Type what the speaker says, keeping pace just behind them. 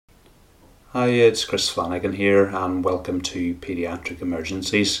Hi, it's Chris Flanagan here and welcome to Paediatric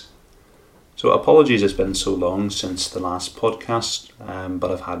Emergencies. So apologies it's been so long since the last podcast,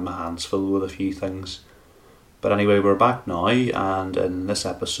 but I've had my hands full with a few things. But anyway, we're back now, and in this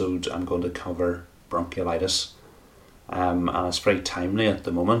episode I'm going to cover bronchiolitis. And it's very timely at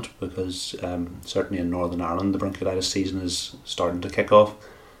the moment because certainly in Northern Ireland the bronchiolitis season is starting to kick off,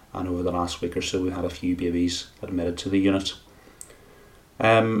 and over the last week or so we had a few babies admitted to the unit.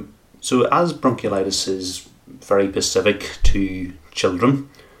 So as bronchiolitis is very specific to children,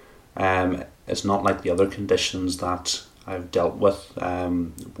 it's not like the other conditions that I've dealt with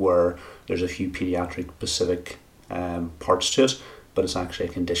where there's a few paediatric specific parts to it, but it's actually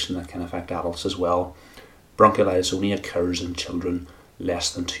a condition that can affect adults as well. Bronchiolitis only occurs in children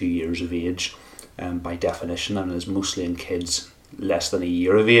less than 2 years of age by definition, and is mostly in kids less than a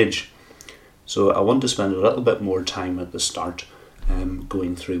year of age. So I want to spend a little bit more time at the start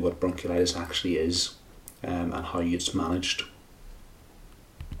going through what bronchiolitis actually is and how it's managed.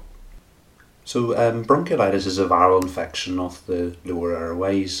 So bronchiolitis is a viral infection of the lower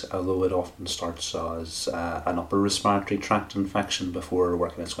airways, although it often starts as an upper respiratory tract infection before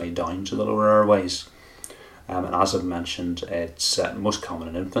working its way down to the lower airways. And as I've mentioned, it's most common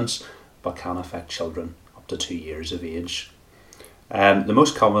in infants, but can affect children up to 2 years of age. The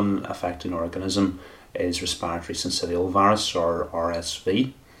most common affecting organism is respiratory syncytial virus, or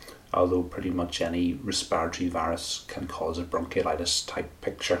RSV, although pretty much any respiratory virus can cause a bronchiolitis type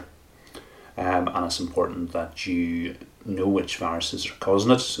picture. And it's important that you know which viruses are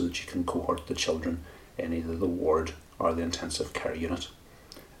causing it so that you can cohort the children in either the ward or the intensive care unit.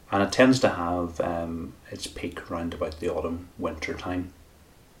 And it tends to have its peak around about the autumn winter time.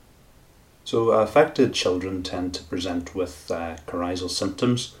 So affected children tend to present with coryzal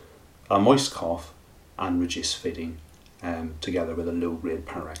symptoms, a moist cough, and reduced feeding, together with a low-grade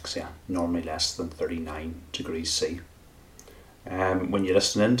pyrexia, normally less than 39 degrees C. When you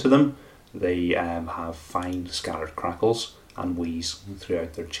listen in to them, they have fine scattered crackles and wheeze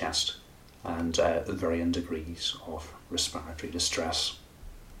throughout their chest, and varying degrees of respiratory distress.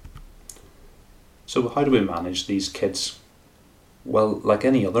 So how do we manage these kids? Well, like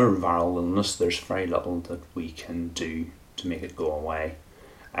any other viral illness, there's very little that we can do to make it go away.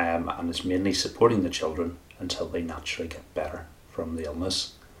 And it's mainly supporting the children until they naturally get better from the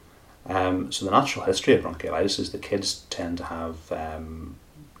illness. So the natural history of bronchiolitis is the kids tend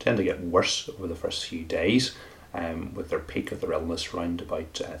to get worse over the first few days, with their peak of their illness around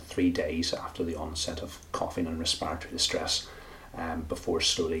about 3 days after the onset of coughing and respiratory distress, before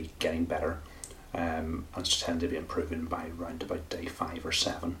slowly getting better, and tend to be improving by around about day 5 or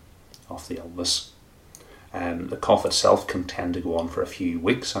 7 of the illness. The cough itself can tend to go on for a few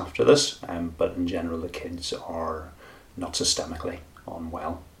weeks after this, but in general the kids are not systemically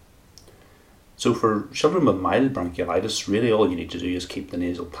unwell. So for children with mild bronchiolitis, really all you need to do is keep the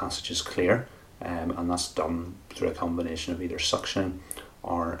nasal passages clear, and that's done through a combination of either suctioning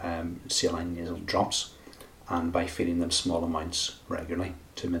or saline nasal drops, and by feeding them small amounts regularly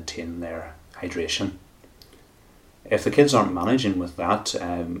to maintain their hydration. If the kids aren't managing with that,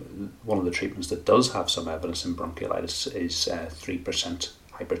 one of the treatments that does have some evidence in bronchiolitis is 3%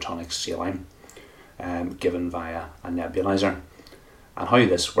 hypertonic saline, given via a nebulizer. And how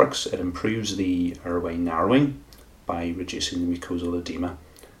this works, it improves the airway narrowing by reducing the mucosal edema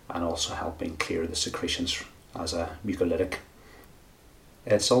and also helping clear the secretions as a mucolytic.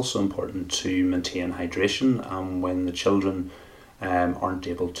 It's also important to maintain hydration, and when the children aren't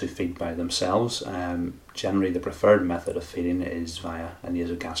able to feed by themselves, generally the preferred method of feeding is via a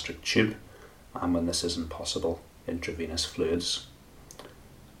nasogastric tube, and when this isn't possible, intravenous fluids.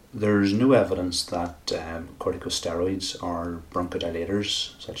 There's no evidence that corticosteroids or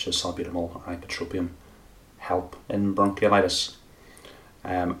bronchodilators such as salbutamol or ipratropium help in bronchiolitis,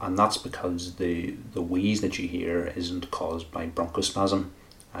 and that's because the wheeze that you hear isn't caused by bronchospasm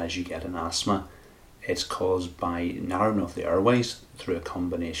as you get in asthma. It's caused by narrowing of the airways through a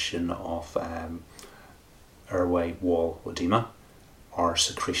combination of airway wall edema or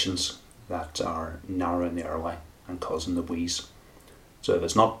secretions that are narrowing the airway and causing the wheeze. So if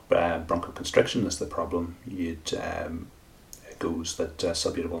it's not bronchoconstriction that's the problem, it goes that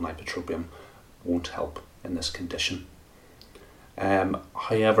salbutamol and ipratropium won't help in this condition.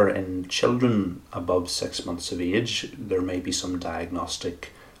 However, in children above 6 months of age, there may be some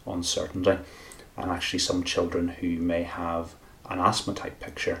diagnostic uncertainty, and actually some children who may have an asthma type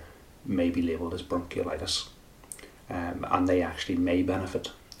picture may be labelled as bronchiolitis, and they actually may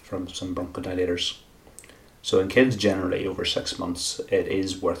benefit from some bronchodilators. So in kids generally over 6 months, it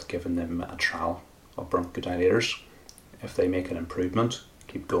is worth giving them a trial of bronchodilators. If they make an improvement,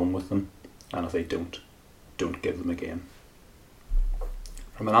 keep going with them. and if they don't give them again.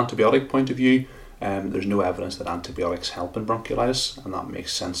 From an antibiotic point of view, there's no evidence that antibiotics help in bronchiolitis, and that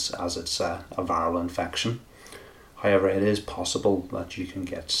makes sense as it's a viral infection. However, it is possible that you can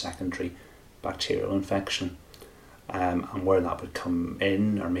get secondary bacterial infection, and where that would come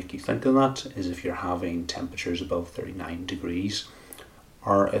in or make you think of that is if you're having temperatures above 39 degrees,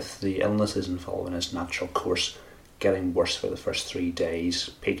 or if the illness isn't following its natural course, getting worse for the first 3 days,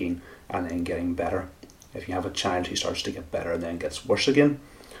 peaking, and then getting better. If you have a child who starts to get better and then gets worse again,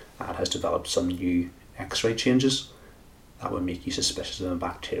 and has developed some new X-ray changes, that would make you suspicious of a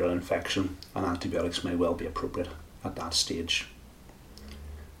bacterial infection, and antibiotics may well be appropriate at that stage.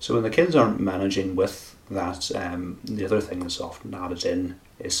 So when the kids aren't managing with that, the other thing that's often added in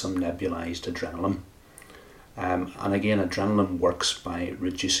is some nebulized adrenaline. And again, adrenaline works by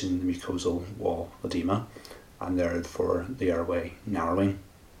reducing the mucosal wall edema and therefore the airway narrowing.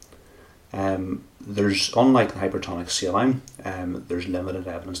 There's, unlike the hypertonic saline, there's limited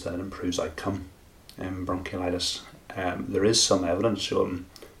evidence that it improves outcome in bronchiolitis. There is some evidence showing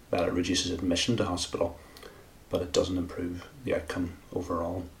that it reduces admission to hospital, but it doesn't improve the outcome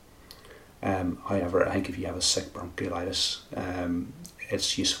overall. However, I think if you have a sick bronchiolitis,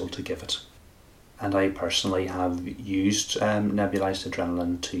 it's useful to give it. And I personally have used nebulized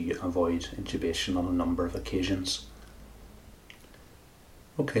adrenaline to avoid intubation on a number of occasions.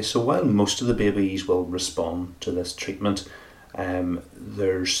 Okay, so while most of the babies will respond to this treatment,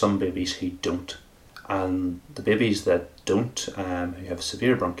 there's some babies who don't. And the babies that don't, who have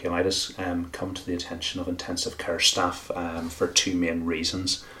severe bronchiolitis, come to the attention of intensive care staff for two main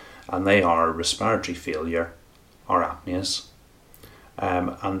reasons. And they are respiratory failure or apneas.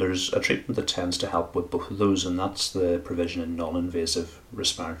 And there's a treatment that tends to help with both of those, and that's the provision of non-invasive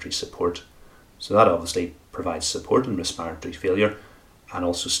respiratory support. So that obviously provides support in respiratory failure and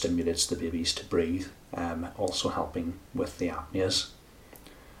also stimulates the babies to breathe, also helping with the apneas.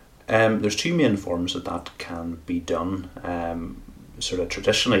 There's two main forms that can be done. Sort of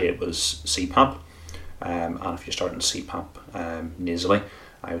traditionally it was CPAP, and if you're starting CPAP nasally,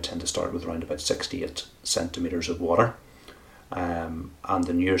 I would tend to start with around about 68 centimetres of water. And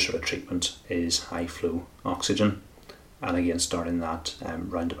the newer sort of treatment is high flow oxygen, and again starting that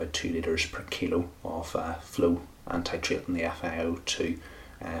around about 2 litres per kilo of flow and titrating the FiO2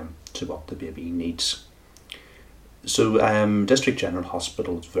 to what the baby needs. So district general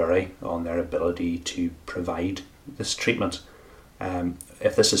hospitals vary on their ability to provide this treatment.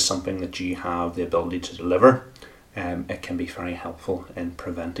 If this is something that you have the ability to deliver, it can be very helpful in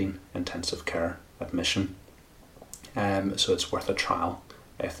preventing intensive care admission. So it's worth a trial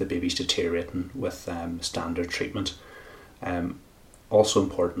if the baby's deteriorating with standard treatment. Also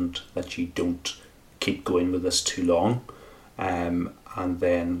important that you don't keep going with this too long and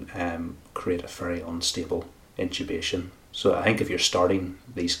then create a very unstable intubation. So I think if you're starting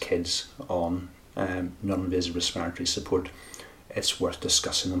these kids on non-invasive respiratory support, it's worth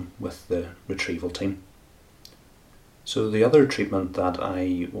discussing them with the retrieval team. So the other treatment that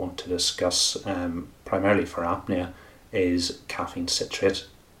I want to discuss primarily for apnea is caffeine citrate.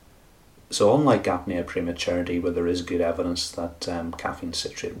 So unlike apnea prematurity, where there is good evidence that caffeine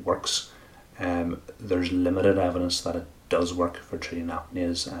citrate works, there's limited evidence that it does work for treating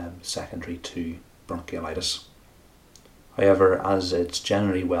apneas secondary to bronchiolitis. However, as it's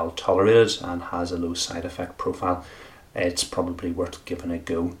generally well tolerated and has a low side effect profile, it's probably worth giving a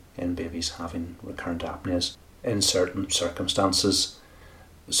go in babies having recurrent apneas in certain circumstances.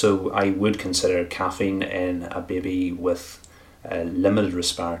 So I would consider caffeine in a baby with limited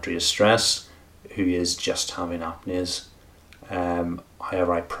respiratory distress who is just having apneas.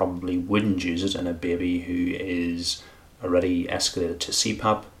 However, I probably wouldn't use it in a baby who is already escalated to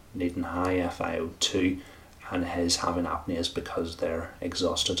CPAP, needing high FiO2, and is having apneas because they're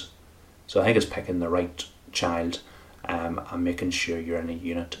exhausted. So I think it's picking the right child and making sure you're in a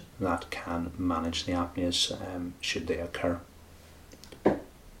unit that can manage the apneas should they occur.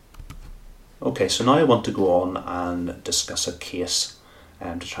 Okay, so now I want to go on and discuss a case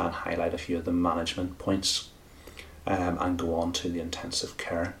to try and highlight a few of the management points and go on to the intensive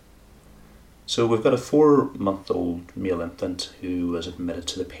care. So we've got a 4-month-old male infant who was admitted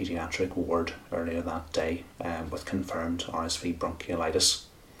to the paediatric ward earlier that day with confirmed RSV bronchiolitis.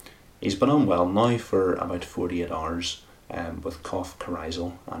 He's been unwell now for about 48 hours with cough,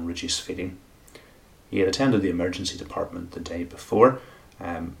 coryzal and reduced feeding. He had attended the emergency department the day before,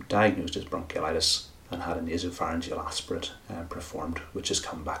 diagnosed as bronchiolitis and had a nasopharyngeal aspirate performed, which has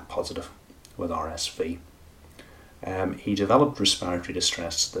come back positive with RSV. He developed respiratory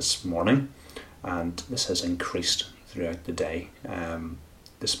distress this morning, and this has increased throughout the day.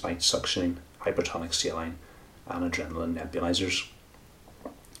 despite suctioning, hypertonic saline and adrenaline nebulizers.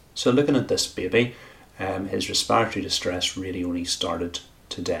 So looking at this baby, his respiratory distress really only started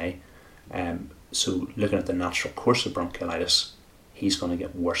today. So looking at the natural course of bronchiolitis, he's going to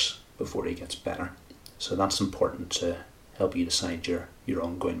get worse before he gets better. So that's important to help you decide your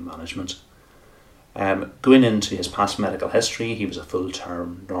ongoing management. Going into his past medical history, he was a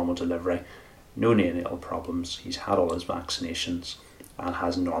full-term normal delivery, no neonatal problems, he's had all his vaccinations and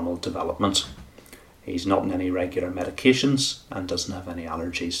has normal development. He's not on any regular medications and doesn't have any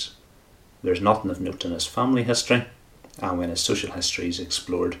allergies. There's nothing of note in his family history, and when his social history is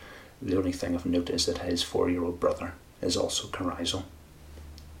explored, the only thing of note is that his 4-year-old brother is also coryzal.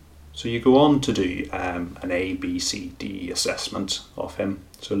 So you go on to do an A, B, C, D assessment of him.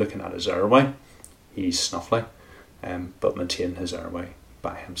 So looking at his airway, he's snuffly, but maintain his airway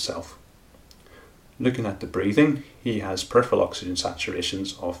by himself. Looking at the breathing, he has peripheral oxygen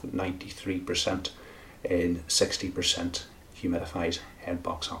saturations of 93% in 60% humidified head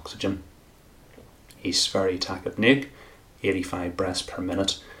box oxygen. He's very tachypneic, 85 breaths per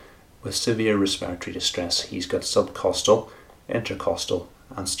minute. With severe respiratory distress, he's got subcostal, intercostal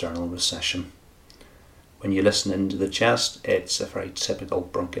and sternal recession. When you listen into the chest, it's a very typical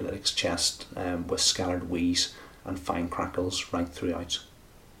bronchiolitic chest with scattered wheeze and fine crackles right throughout.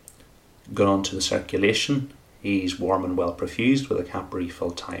 Going on to the circulation, he's warm and well perfused with a cap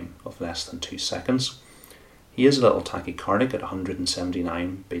refill time of less than 2 seconds. He is a little tachycardic at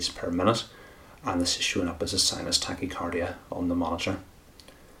 179 beats per minute, and this is showing up as a sinus tachycardia on the monitor.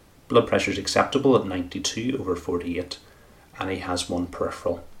 Blood pressure is acceptable at 92/48, and he has one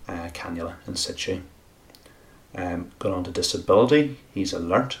peripheral cannula in situ. Going on to disability, he's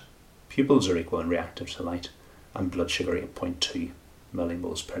alert, pupils are equal and reactive to light, and blood sugar 8.2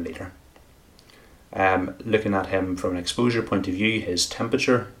 millimoles per litre. Looking at him from an exposure point of view, his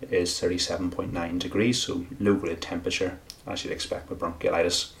temperature is 37.9 degrees, so low grade temperature as you'd expect with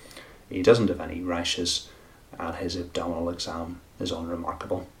bronchiolitis. He doesn't have any rashes and his abdominal exam is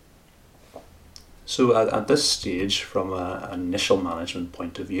unremarkable. So at this stage, from an initial management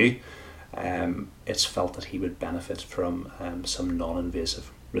point of view, it's felt that he would benefit from some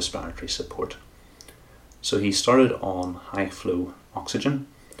non-invasive respiratory support. So he started on high flow oxygen,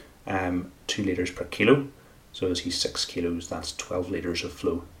 2 litres per kilo. So as he's 6 kilos, that's 12 litres of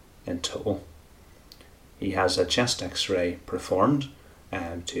flow in total. He has a chest x-ray performed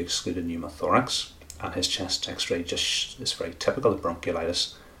to exclude a pneumothorax, and his chest x-ray just is very typical of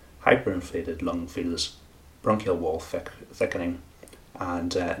bronchiolitis: hyperinflated lung fields, bronchial wall thickening,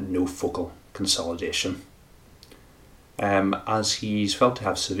 and no focal consolidation. As he's felt to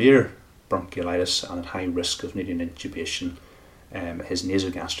have severe bronchiolitis and at high risk of needing intubation, his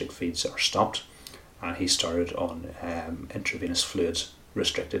nasogastric feeds are stopped, and he started on intravenous fluids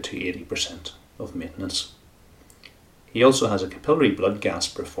restricted to 80% of maintenance. He also has a capillary blood gas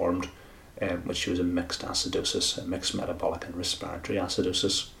performed, which shows a mixed acidosis, a mixed metabolic and respiratory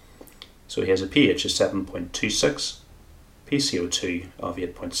acidosis. So he has a pH of 7.26, PCO2 of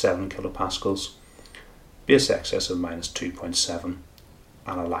 8.7 kilopascals, base excess of minus 2.7,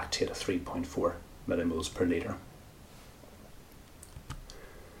 and a lactate of 3.4 millimoles per litre.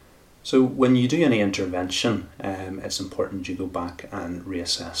 So when you do any intervention, it's important you go back and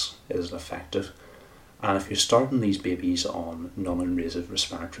reassess, is it effective? And if you're starting these babies on non-invasive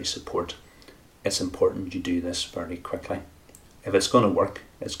respiratory support, it's important you do this very quickly. If it's going to work,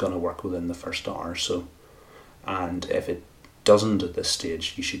 it's going to work within the first hour or so. And if it doesn't at this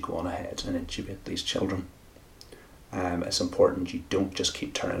stage, you should go on ahead and intubate these children. It's important you don't just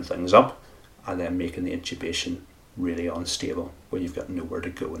keep turning things up and then making the intubation really unstable where you've got nowhere to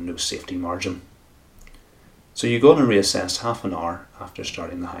go and no safety margin. So you go on and reassess half an hour after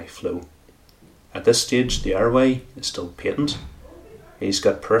starting the high flow. At this stage, the airway is still patent. He's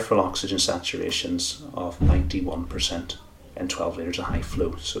got peripheral oxygen saturations of 91% in 12 litres of high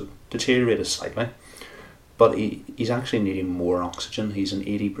flow, so deteriorated slightly. But he's actually needing more oxygen. He's an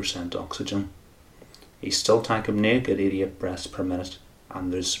 80% oxygen. He's still tachypneic at 88 breaths per minute,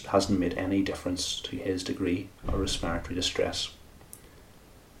 and hasn't made any difference to his degree of respiratory distress.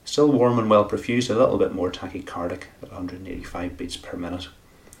 Still warm and well perfused, a little bit more tachycardic at 185 beats per minute.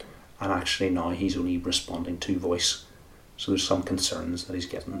 And actually now he's only responding to voice, so there's some concerns that he's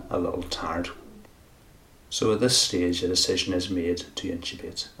getting a little tired. So at this stage a decision is made to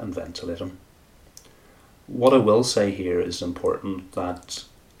intubate and ventilate him. What I will say here is important that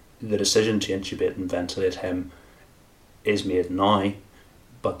the decision to intubate and ventilate him is made now,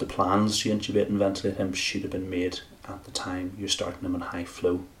 but the plans to intubate and ventilate him should have been made at the time you're starting him in high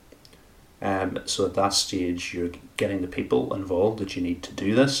flow. So at that stage, you're getting the people involved that you need to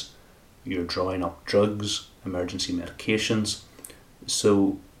do this. You're drawing up drugs, emergency medications.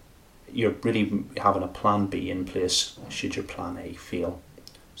 So you're really having a plan B in place should your plan A fail.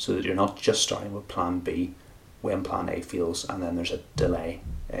 So that you're not just starting with plan B when plan A fails and then there's a delay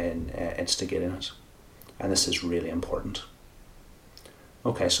in instigating it. And this is really important.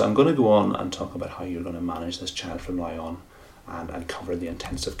 Okay, so I'm going to go on and talk about how you're going to manage this child from now on and cover the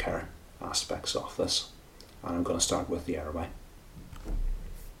intensive care aspects of this. And I'm going to start with the airway.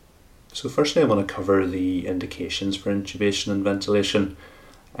 So firstly I want to cover the indications for intubation and ventilation.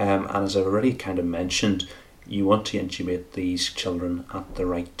 And as I've already kind of mentioned, you want to intubate these children at the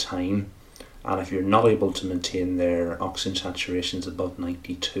right time. And if you're not able to maintain their oxygen saturations above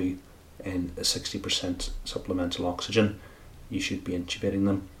 92 in 60% supplemental oxygen, you should be intubating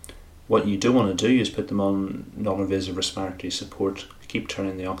them. What you don't want to do is put them on non-invasive respiratory support, keep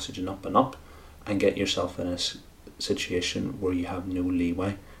turning the oxygen up and get yourself in a situation where you have no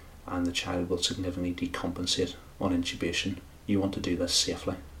leeway and the child will significantly decompensate on intubation. You want to do this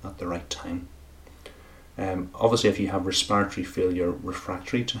safely at the right time. Obviously, if you have respiratory failure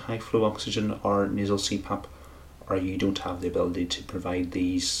refractory to high flow oxygen or nasal CPAP, or you don't have the ability to provide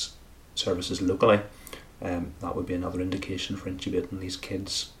these services locally, that would be another indication for intubating these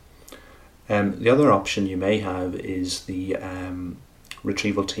kids. The other option you may have is the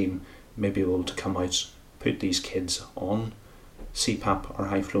retrieval team may be able to come out, put these kids on CPAP or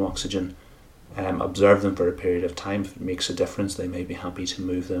high flow oxygen, observe them for a period of time. If it makes a difference, they may be happy to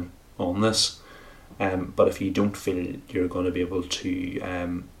move them on this. But if you don't feel you're going to be able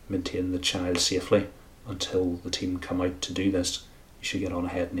to maintain the child safely until the team come out to do this, you should get on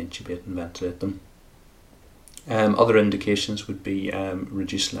ahead and intubate and ventilate them. Other indications would be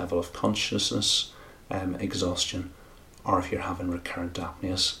reduced level of consciousness, exhaustion, or if you're having recurrent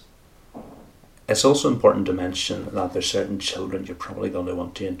apneas. It's also important to mention that there's certain children you're probably going to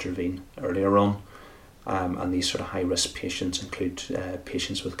want to intervene earlier on, and these sort of high risk patients include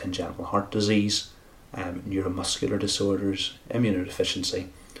patients with congenital heart disease, neuromuscular disorders, immunodeficiency,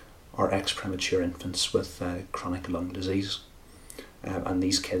 or ex-premature infants with chronic lung disease. And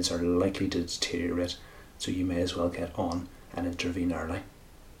these kids are likely to deteriorate, so you may as well get on and intervene early.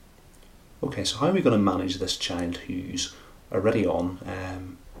 Okay, so how are we going to manage this child who's already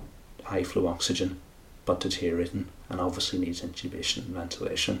on high flow oxygen but deteriorating and obviously needs intubation and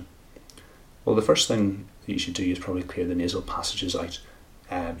ventilation? Well, the first thing that you should do is probably clear the nasal passages out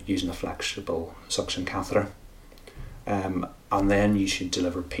using a flexible suction catheter, and then you should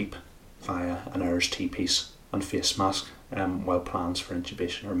deliver PEEP via an ERS T-piece and face mask while plans for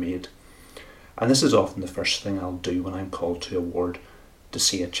intubation are made. And this is often the first thing I'll do when I'm called to a ward to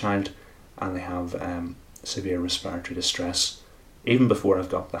see a child and they have severe respiratory distress. Even before I've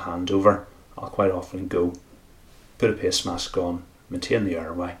got the handover, I'll quite often go, put a face mask on, maintain the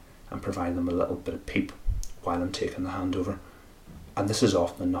airway, and provide them a little bit of PEEP while I'm taking the handover. And this is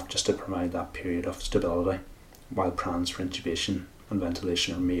often enough just to provide that period of stability while plans for intubation and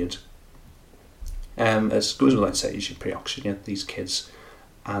ventilation are made. As goes without saying, you should pre-oxygenate these kids,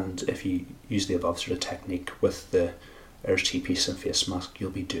 and if you use the above sort of technique with the ERS T-piece and face mask, you'll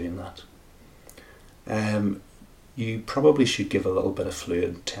be doing that. You probably should give a little bit of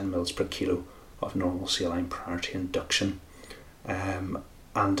fluid, 10 mL per kilo of normal saline prior to induction.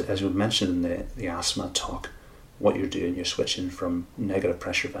 And as we mentioned in the asthma talk, what you're doing, you're switching from negative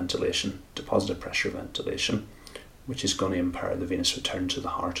pressure ventilation to positive pressure ventilation, which is going to impair the venous return to the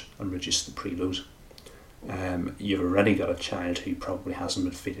heart and reduce the preload. You've already got a child who probably hasn't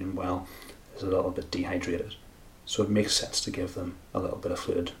been feeding well, is a little bit dehydrated, so it makes sense to give them a little bit of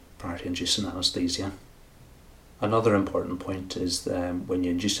fluid prior to inducing anaesthesia. Another important point is when you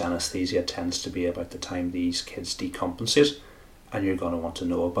induce anaesthesia, it tends to be about the time these kids decompensate, and you're going to want to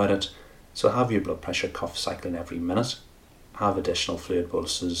know about it. So have your blood pressure cuff cycling every minute, have additional fluid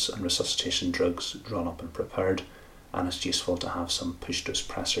boluses and resuscitation drugs drawn up and prepared, and it's useful to have some push dose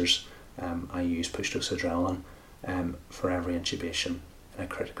pressors. I use push dose adrenaline for every intubation in a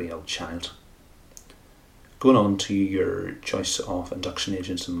critically ill child. Going on to your choice of induction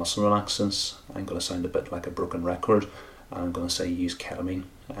agents and muscle relaxants, I'm going to sound a bit like a broken record, and I'm going to say use ketamine.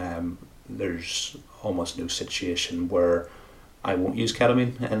 There's almost no situation where I won't use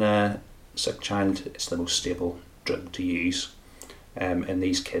ketamine in a sick child. It's the most stable drug to use. In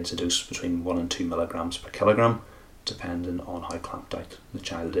these kids, a dose between 1 and 2 milligrams per kilogram, depending on how clamped out the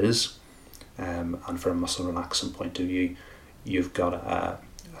child is. And from a muscle relaxant point of view, you've got a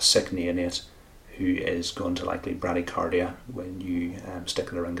sick neonate who is going to likely bradycardia when you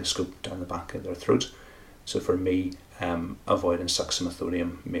stick a laryngoscope down the back of their throat. So for me, avoiding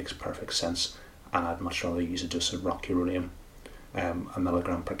succinylcholine makes perfect sense, and I'd much rather use a dose of rocuronium, a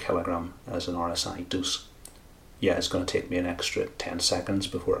milligram per kilogram as an RSI dose. Yeah, it's going to take me an extra 10 seconds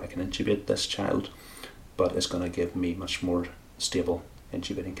before I can intubate this child, but it's going to give me much more stable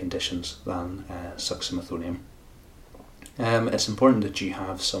intubating conditions than succinylcholine. It's important that you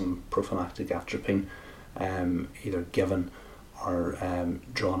have some prophylactic atropine either given or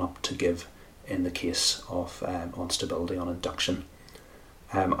drawn up to give in the case of instability on induction.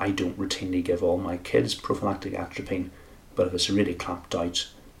 I don't routinely give all my kids prophylactic atropine, but if it's a really clapped out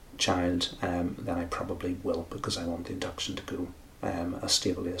child, then I probably will, because I want the induction to go as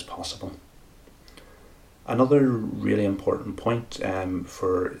stably as possible. Another really important point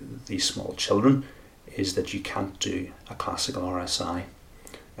for these small children is that you can't do a classical RSI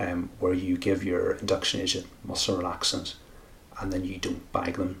where you give your induction agent muscle relaxant and then you don't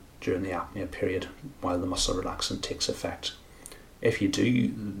bag them during the apnea period while the muscle relaxant takes effect. If you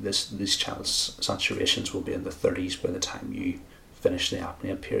do, these child's saturations will be in the 30s by the time you finish the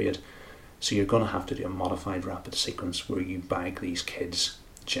apnea period. So you're going to have to do a modified rapid sequence where you bag these kids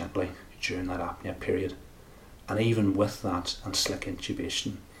gently during that apnea period. And even with that and slick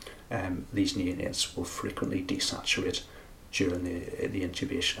intubation, these neonates will frequently desaturate during the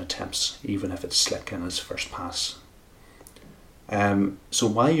intubation attempts, even if it's slick in his first pass. So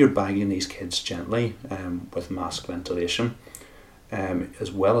while you're bagging these kids gently with mask ventilation,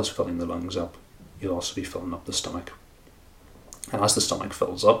 as well as filling the lungs up, you'll also be filling up the stomach. And as the stomach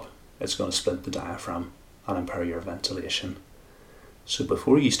fills up, it's going to splint the diaphragm and impair your ventilation. So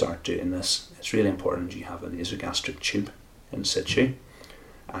before you start doing this, it's really important you have a nasogastric tube in situ,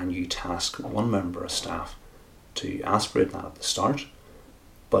 and you task one member of staff to aspirate that at the start,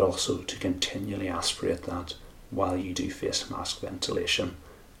 but also to continually aspirate that while you do face mask ventilation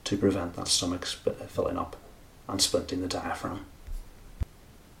to prevent that stomach filling up and splinting the diaphragm.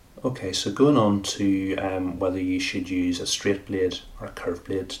 Okay, so going on to whether you should use a straight blade or a curved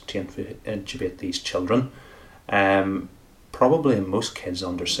blade to intubate these children. Probably in most kids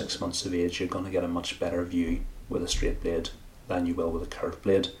under 6 months of age, you're going to get a much better view with a straight blade than you will with a curved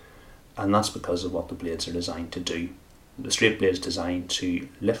blade, and that's because of what the blades are designed to do. The straight blade is designed to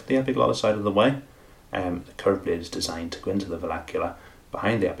lift the epiglottis out of the way. The curved blade is designed to go into the vallecula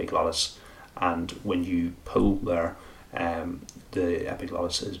behind the epiglottis, and when you pull there, the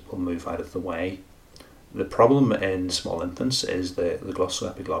epiglottis will move out of the way. The problem in small infants is the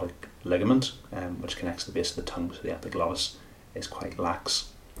glossoepiglottic ligament, which connects the base of the tongue to the epiglottis, is quite lax.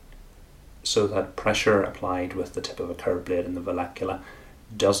 So that pressure applied with the tip of a curved blade in the vallecula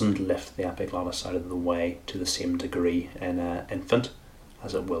doesn't lift the epiglottis out of the way to the same degree in an infant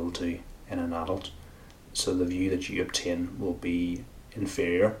as it will do in an adult. So the view that you obtain will be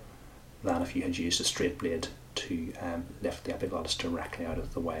inferior than if you had used a straight blade to lift the epiglottis directly out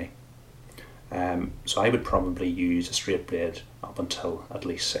of the way. So I would probably use a straight blade up until at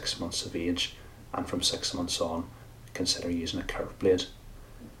least 6 months of age, and from 6 months on consider using a curved blade.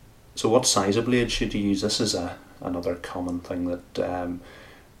 So what size of blade should you use? This is another common thing that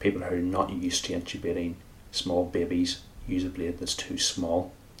people who are not used to intubating small babies use a blade that's too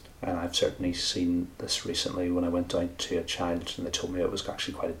small. And I've certainly seen this recently when I went out to a child and they told me it was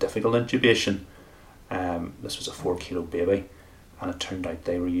actually quite a difficult intubation. This was a 4 kilo baby, and it turned out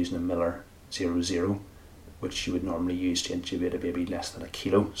they were using a Miller 00, which you would normally use to intubate a baby less than a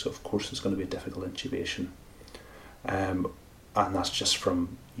kilo. So of course it's going to be a difficult intubation. And that's just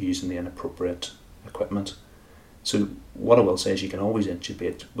from using the inappropriate equipment. So what I will say is you can always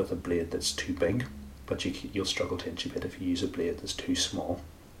intubate with a blade that's too big, but you'll struggle to intubate if you use a blade that's too small.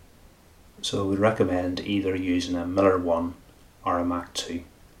 So I would recommend either using a Miller 1 or a Mach 2,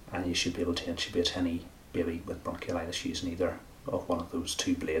 and you should be able to intubate any baby with bronchiolitis using either of one of those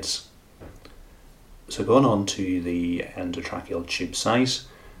two blades. So going on to the endotracheal tube size,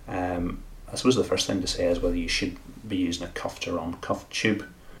 I suppose the first thing to say is whether you should be using a cuffed or uncuffed tube.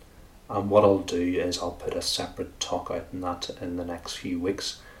 And what I'll do is I'll put a separate talk out on that in the next few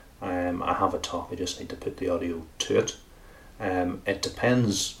weeks. I have a talk, I just need to put the audio to it. It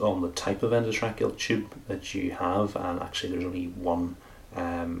depends on the type of endotracheal tube that you have, and actually there's only one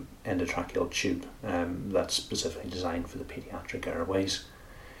endotracheal tube that's specifically designed for the pediatric airways.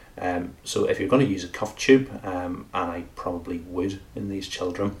 So if you're going to use a cuffed tube, and I probably would in these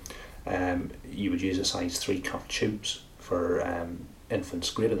children, you would use a size 3 cuffed tubes for infants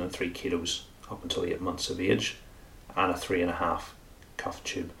greater than 3 kilos up until 8 months of age, and a 3.5 cuffed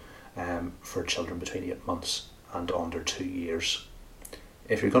tube for children between 8 months and under 2 years.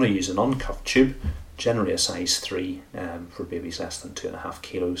 If you're going to use an uncuffed tube, generally a size 3 for babies less than 2.5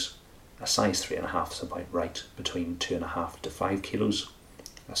 kilos, A size 3.5 is about right, between 2.5 to 5 kilos.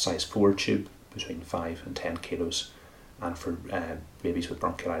 A size 4 tube, between 5 and 10 kilos. And for babies with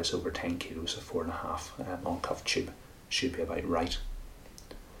bronchiolitis over 10 kilos, a 4.5 uncuffed tube should be about right.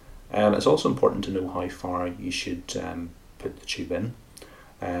 It's also important to know how far you should put the tube in.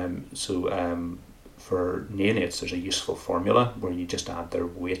 For neonates, there's a useful formula where you just add their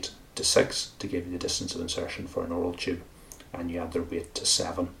weight to 6 to give you the distance of insertion for an oral tube, and you add their weight to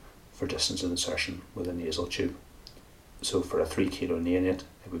 7 for distance of insertion with a nasal tube. So for a 3 kilo neonate,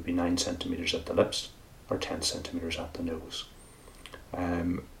 it would be 9 centimetres at the lips or 10 centimetres at the nose.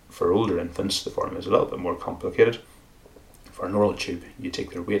 For older infants, the formula is a little bit more complicated. For an oral tube, you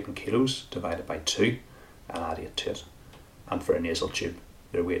take their weight in kilos, divide it by 2 and add 8 to it. And for a nasal tube,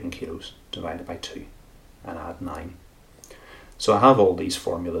 their weight in kilos, divided by 2 and add 9. So I have all these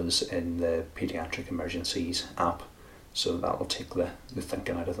formulas in the Paediatric Emergencies app, so that will take the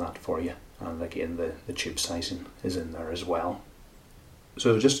thinking out of that for you. And again, the tube sizing is in there as well.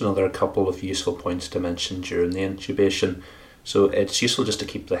 So just another couple of useful points to mention during the intubation. So it's useful just to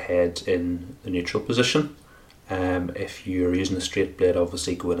keep the head in the neutral position. If you're using a straight blade,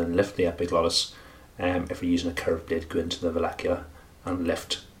 obviously go in and lift the epiglottis. If you're using a curved blade, go into the vallecula and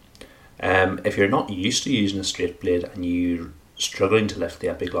lift. If you're not used to using a straight blade and you're struggling to lift the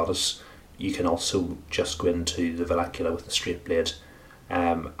epiglottis, you can also just go into the vallecula with a straight blade,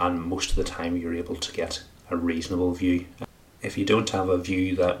 and most of the time you're able to get a reasonable view. If you don't have a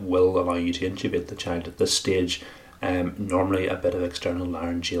view that will allow you to intubate the child at this stage, normally a bit of external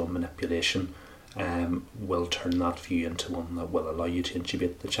laryngeal manipulation will turn that view into one that will allow you to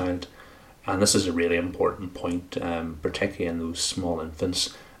intubate the child. And this is a really important point, particularly in those small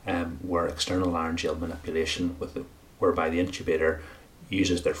infants, where external laryngeal manipulation, whereby the intubator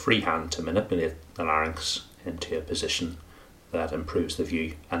uses their free hand to manipulate the larynx into a position that improves the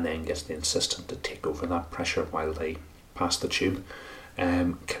view, and then gets the assistant to take over that pressure while they pass the tube,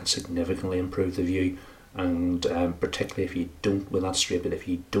 can significantly improve the view. And particularly if you don't, with that straight blade, if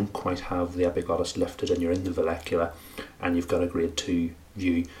you don't quite have the epiglottis lifted and you're in the vallecula and you've got a grade 2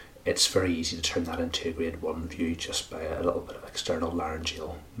 view, it's very easy to turn that into a grade 1 view just by a little bit of external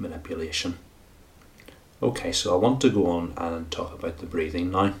laryngeal manipulation. Okay, so I want to go on and talk about the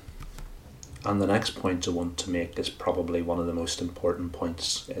breathing now. And the next point I want to make is probably one of the most important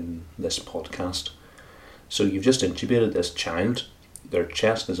points in this podcast. So you've just intubated this child, their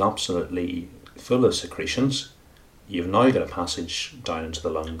chest is absolutely full of secretions. You've now got a passage down into the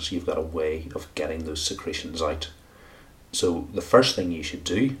lungs, you've got a way of getting those secretions out. So the first thing you should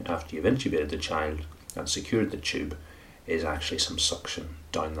do after you've intubated the child and secured the tube is actually some suction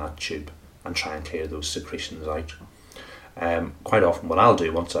down that tube and try and clear those secretions out. Quite often what I'll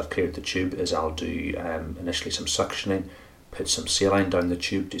do once I've cleared the tube is I'll do initially some suctioning, put some saline down the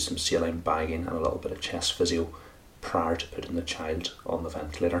tube, do some saline bagging and a little bit of chest physio prior to putting the child on the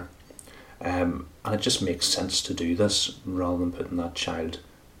ventilator. And it just makes sense to do this rather than putting that child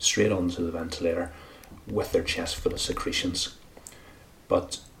straight onto the ventilator with their chest full of secretions.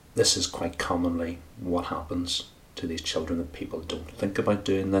 But this is quite commonly what happens to these children, that people don't think about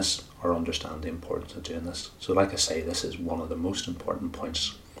doing this or understand the importance of doing this. So like I say, this is one of the most important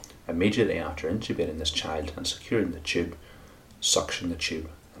points. Immediately after intubating this child and securing the tube, suction the tube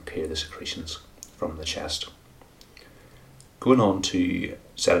and clear the secretions from the chest. Going on to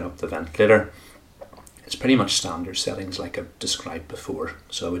setting up the ventilator, it's pretty much standard settings like I've described before.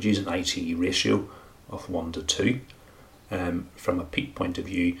 So I would use an ITE ratio of 1 to 2. From a peak point of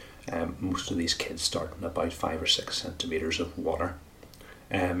view, most of these kids start in about 5 or 6 centimetres of water.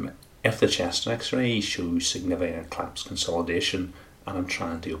 If the chest x-ray shows significant collapse consolidation and I'm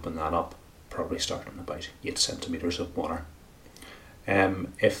trying to open that up, probably starting about 8 centimetres of water.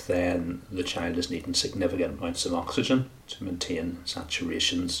 If then the child is needing significant amounts of oxygen to maintain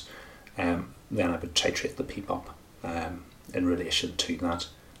saturations, then I would titrate the PEEP up in relation to that.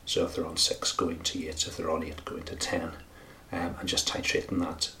 So if they're on 6, going to 8, if they're on 8, going to 10, and just titrating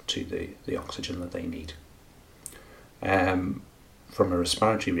that to the oxygen that they need. From a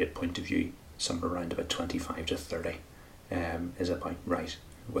respiratory rate point of view, somewhere around about 25 to 30 is about right,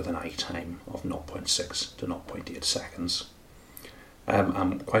 with an I time of 0.6 to 0.8 seconds.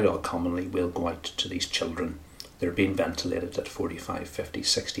 And quite commonly we'll go out to these children. They're being ventilated at 45, 50,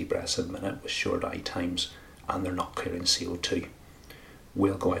 60 breaths a minute with short I times, and they're not clearing CO2.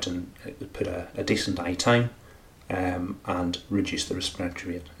 We'll go out and put a decent I time and reduce the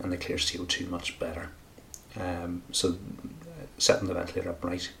respiratory rate, and they clear CO2 much better. So setting the ventilator up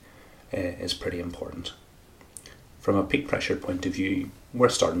right is pretty important. From a peak pressure point of view, we're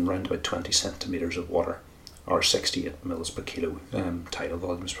starting around about 20 centimetres of water, or 68 mils per kilo. Tidal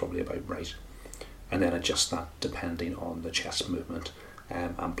volume is probably about right. And then adjust that depending on the chest movement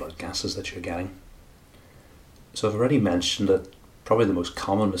and blood gases that you're getting. So I've already mentioned that probably the most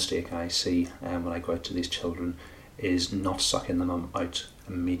common mistake I see when I go out to these children is not sucking them out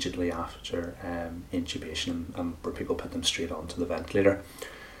immediately after intubation and where people put them straight onto the ventilator.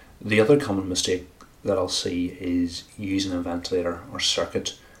 The other common mistake that I'll see is using a ventilator or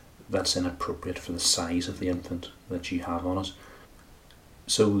circuit that's inappropriate for the size of the infant that you have on it.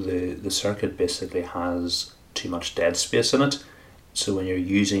 So the circuit basically has too much dead space in it. So when you're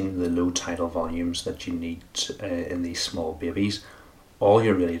using the low tidal volumes that you need in these small babies, all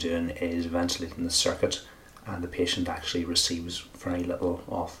you're really doing is ventilating the circuit, and the patient actually receives very little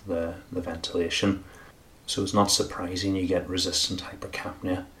of the ventilation. So it's not surprising you get resistant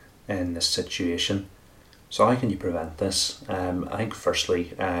hypercapnia in this situation. So how can you prevent this? I think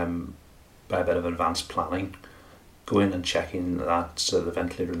firstly, by a bit of advanced planning, going and checking that the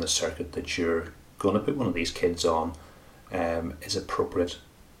ventilator and the circuit that you're going to put one of these kids on is appropriate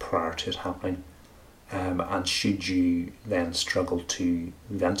prior to it happening. And should you then struggle to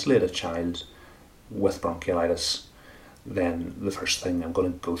ventilate a child with bronchiolitis, then the first thing, I'm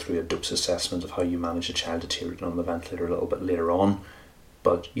going to go through a dose assessment of how you manage a child deteriorating on the ventilator a little bit later on,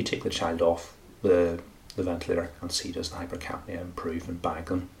 but you take the child off the ventilator and see does the hypercapnia improve and bag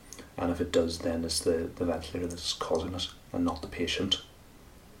them, and if it does, then it's the ventilator that's causing it and not the patient.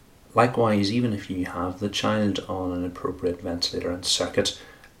 Likewise, even if you have the child on an appropriate ventilator and circuit,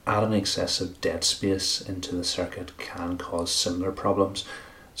 adding excessive dead space into the circuit can cause similar problems.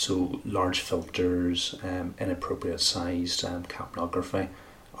 So large filters, inappropriate sized capnography,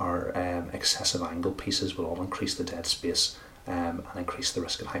 or excessive angle pieces will all increase the dead space and increase the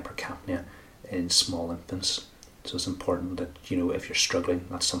risk of hypercapnia in small infants. So it's important that, if you're struggling,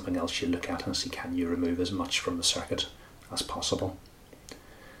 that's something else you look at and see, can you remove as much from the circuit as possible.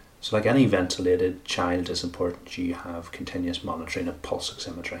 So like any ventilated child, it's important you have continuous monitoring of pulse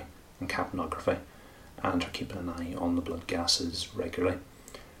oximetry and capnography, and are keeping an eye on the blood gases regularly.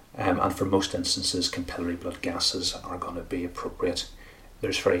 And for most instances, capillary blood gases are going to be appropriate.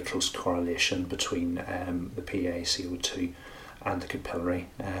 There's very close correlation between the PA CO2 and the capillary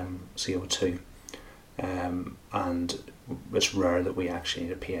CO2. And it's rare that we actually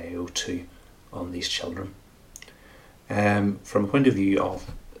need a PaO2 on these children. From a point of view of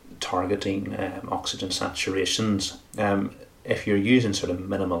targeting oxygen saturations, if you're using sort of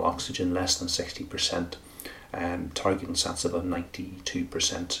minimal oxygen, less than 60%, targeting sats above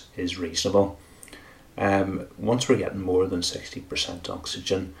 92% is reasonable. Once we're getting more than 60%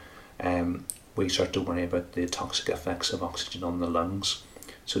 oxygen, we start to worry about the toxic effects of oxygen on the lungs.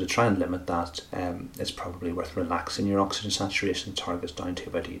 So to try and limit that, it's probably worth relaxing your oxygen saturation targets down to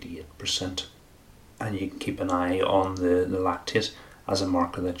about 88%. And you can keep an eye on the lactate as a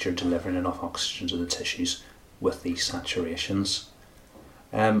marker that you're delivering enough oxygen to the tissues with these saturations.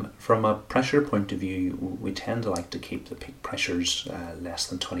 From a pressure point of view, we tend to like to keep the peak pressures less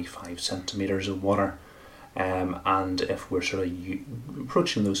than 25 centimetres of water. And if we're sort of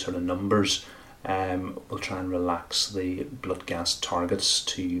approaching those sort of numbers, we'll try and relax the blood gas targets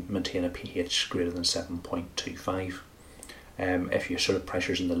to maintain a pH greater than 7.25. If your sort of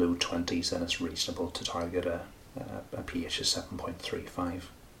pressure's in the low 20s, then it's reasonable to target a pH of 7.35.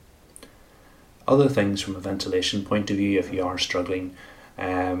 Other things from a ventilation point of view, if you are struggling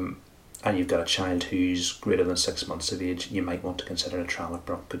and you've got a child who's greater than 6 months of age, you might want to consider a trial of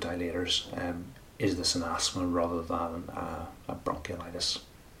bronchodilators. Is this an asthma rather than a bronchiolitis?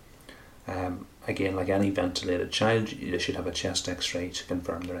 Again, like any ventilated child, you should have a chest x-ray to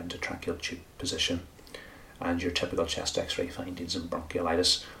confirm their endotracheal tube position. And your typical chest x-ray findings in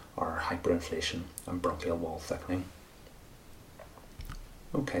bronchiolitis are hyperinflation and bronchial wall thickening.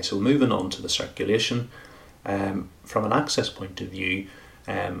 Okay, so moving on to the circulation. From an access point of view,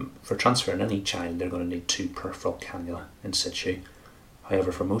 for transferring any child, they're going to need 2 peripheral cannula in situ.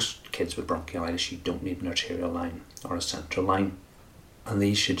 However, for most kids with bronchiolitis, you don't need an arterial line or a central line. And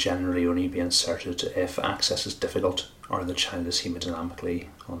these should generally only be inserted if access is difficult or the child is hemodynamically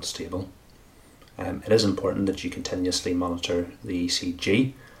unstable. It is important that you continuously monitor the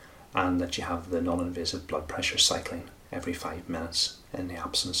ECG and that you have the non-invasive blood pressure cycling every 5 minutes in the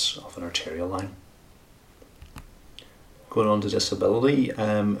absence of an arterial line. Going on to disability,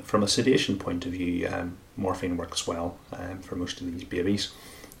 from a sedation point of view, morphine works well for most of these babies,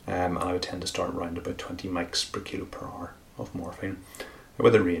 and I would tend to start around about 20 mics per kilo per hour of morphine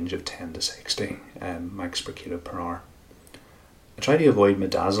with a range of 10 to 60 mics per kilo per hour. I try to avoid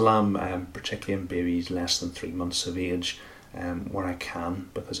midazolam, particularly in babies less than 3 months of age, where I can,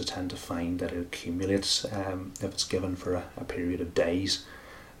 because I tend to find that it accumulates if it's given for a period of days.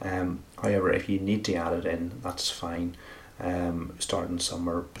 However, if you need to add it in, that's fine, starting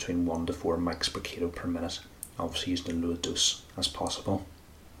somewhere between 1 to 4 mics per kilo per minute, obviously using a low dose as possible.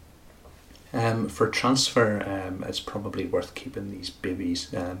 For transfer, it's probably worth keeping these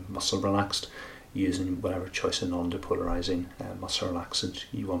babies muscle relaxed, using whatever choice of non-depolarizing muscle relaxant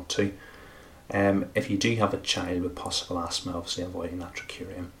you want to. If you do have a child with possible asthma, obviously avoiding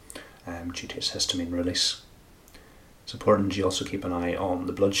natriuretic due to its histamine release. It's important you also keep an eye on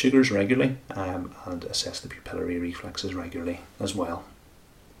the blood sugars regularly and assess the pupillary reflexes regularly as well.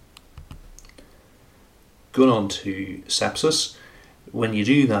 Going on to sepsis, when you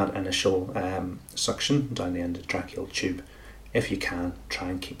do that initial suction down the endotracheal tube, if you can, try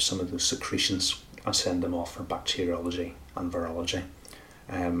and keep some of those secretions and send them off for bacteriology and virology.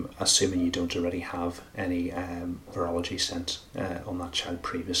 Assuming you don't already have any virology sent on that child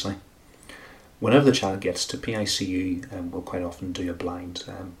previously. Whenever the child gets to PICU, we'll quite often do a blind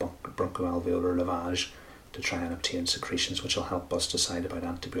bronchoalveolar lavage to try and obtain secretions, which will help us decide about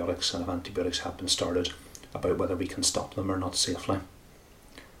antibiotics, and if antibiotics have been started, about whether we can stop them or not safely.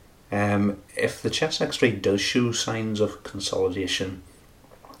 If the chest x-ray does show signs of consolidation,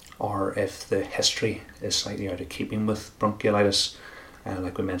 or if the history is slightly out of keeping with bronchiolitis,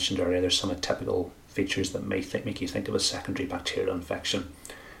 like we mentioned earlier, there's some atypical features that may make you think of a secondary bacterial infection,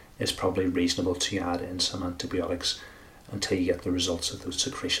 it's probably reasonable to add in some antibiotics until you get the results of those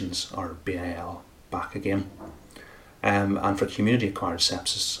secretions or BAL back again. And for community-acquired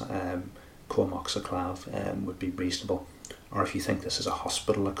sepsis, coamoxiclav would be reasonable. Or if you think this is a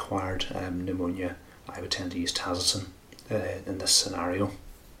hospital-acquired pneumonia, I would tend to use tazocin in this scenario.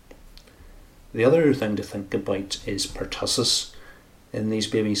 The other thing to think about is pertussis in these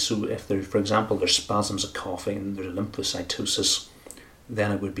babies. So if there, for example, there's spasms of coughing and there's lymphocytosis,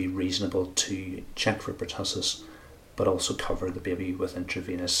 then it would be reasonable to check for pertussis, but also cover the baby with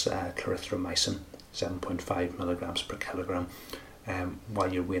intravenous clarithromycin, 7.5 milligrams per kilogram,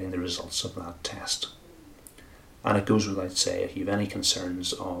 while you're waiting the results of that test. And it goes without saying, if you have any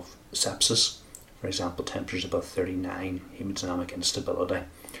concerns of sepsis, for example temperatures above 39, hemodynamic instability,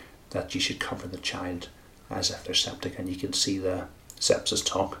 that you should cover the child as if they're septic, and you can see the sepsis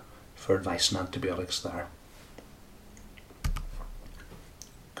talk for advice and antibiotics there.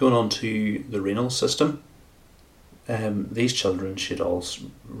 Going on to the renal system, these children should all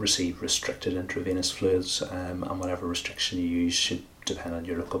receive restricted intravenous fluids, and whatever restriction you use should depend on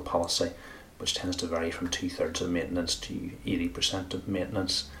your local policy, which tends to vary from 2/3 of maintenance to 80% of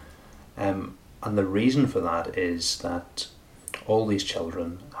maintenance. And the reason for that is that all these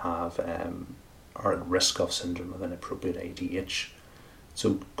children are at risk of syndrome of inappropriate ADH.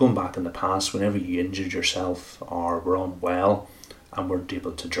 So going back in the past, whenever you injured yourself or were unwell and weren't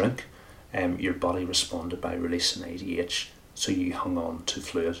able to drink, your body responded by releasing ADH, so you hung on to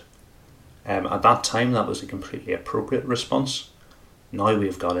fluid. At that time, that was a completely appropriate response. Now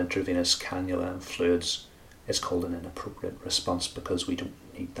we've got intravenous cannula and fluids. It's called an inappropriate response because we don't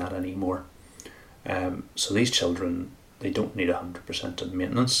need that anymore. So these children, they don't need 100% of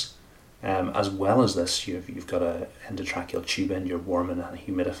maintenance. As well as this, you've got an endotracheal tube in, you're warming and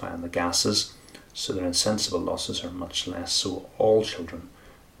humidifying the gases, so their insensible losses are much less. So all children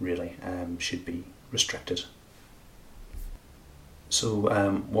really should be restricted.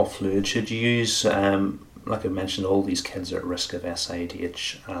 So what fluid should you use? Like I mentioned, all these kids are at risk of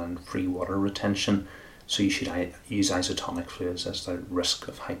SIADH and free water retention, so you should use isotonic fluids as the risk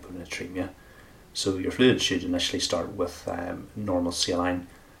of hyponatremia. So your fluid should initially start with normal saline,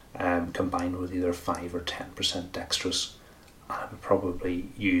 combined with either 5 or 10% dextrose. I would probably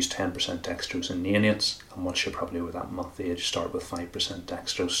use 10% dextrose in neonates, and once you're probably with that month age, start with 5%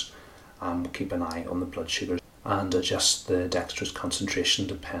 dextrose, and keep an eye on the blood sugars and adjust the dextrose concentration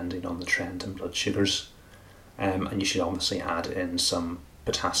depending on the trend in blood sugars. And you should obviously add in some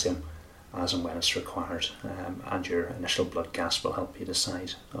potassium as and when it's required, and your initial blood gas will help you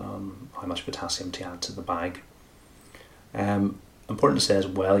decide how much potassium to add to the bag. Important to say as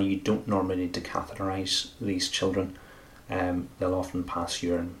well, you don't normally need to catheterize these children. They'll often pass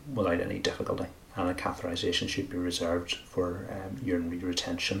urine without any difficulty, and a catheterization should be reserved for urinary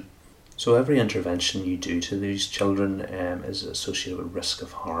retention. So every intervention you do to these children is associated with risk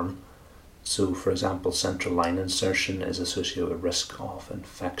of harm. So for example, central line insertion is associated with risk of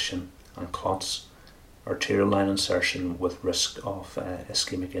infection and clots, arterial line insertion with risk of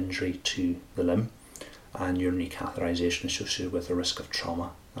ischemic injury to the limb, and urinary catheterization associated with a risk of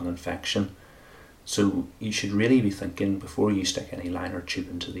trauma and infection. So you should really be thinking before you stick any line or tube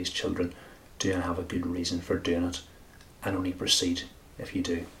into these children, do I have a good reason for doing it? and only proceed if you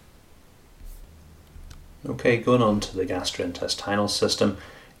do. Okay, going on to the gastrointestinal system,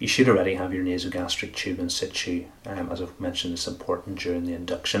 you should already have your nasogastric tube in situ. As I've mentioned, it's important during the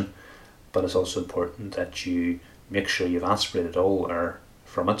induction, but it's also important that you make sure you've aspirated all air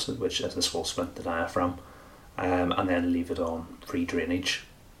from it, which is this will splint the diaphragm, and then leave it on free drainage.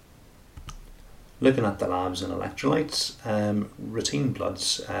 Looking at the labs and electrolytes, routine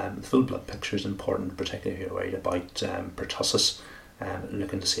bloods, full blood picture is important, particularly if you're worried about pertussis,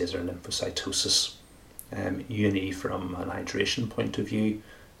 looking to see is there lymphocytosis. UNE from an hydration point of view,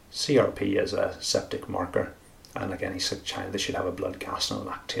 CRP as a septic marker, and like any sick child they should have a blood gas and a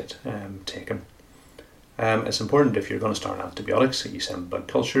lactate taken. It's important if you're going to start antibiotics that you send blood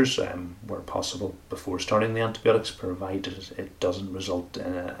cultures where possible before starting the antibiotics, provided it doesn't result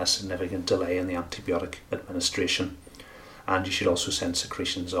in a significant delay in the antibiotic administration. And you should also send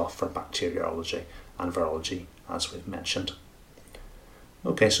secretions off for bacteriology and virology, as we've mentioned.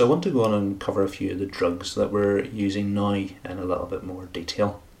 Okay, so I want to go on and cover a few of the drugs that we're using now in a little bit more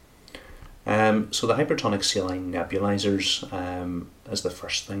detail. So the hypertonic saline nebulizers is the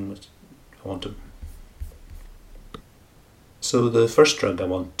first thing that I want to... So the first drug I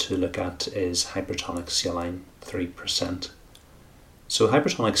want to look at is hypertonic saline 3%. So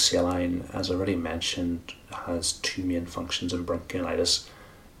hypertonic saline, as I already mentioned, has two main functions in bronchiolitis.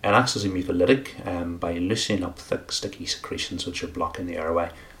 It acts as a mucolytic by loosening up thick, sticky secretions which are blocking the airway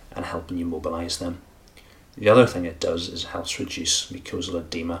and helping you mobilise them. The other thing it does is it helps reduce mucosal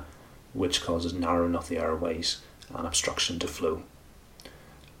edema, which causes narrowing of the airways and obstruction to flow.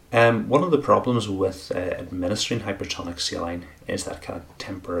 One of the problems with administering hypertonic saline is that it can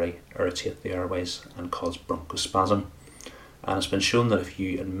temporarily irritate the airways and cause bronchospasm. And it's been shown that if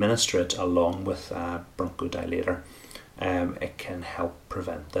you administer it along with a bronchodilator, it can help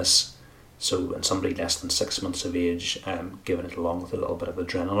prevent this. So in somebody less than 6 months of age, giving it along with a little bit of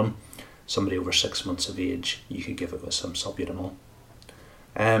adrenaline. Somebody over 6 months of age, you could give it with some salbutamol.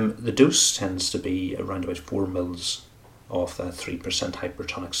 The dose tends to be around about 4 mils of the 3%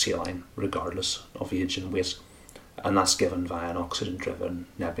 hypertonic saline, regardless of age and weight, and that's given via an oxygen-driven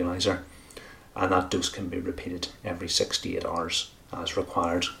nebulizer, and that dose can be repeated every 6 to 8 hours as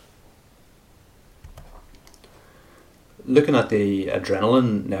required. Looking at the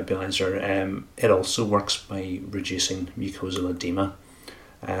adrenaline nebulizer, it also works by reducing mucosal edema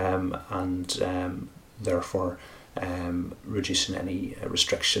and therefore reducing any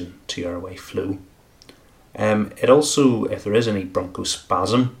restriction to airway flow. It also, if there is any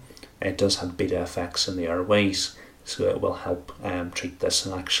bronchospasm, it does have beta effects in the airways, so it will help treat this.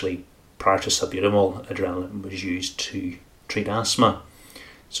 And actually, prior to salbutamol, adrenaline was used to treat asthma.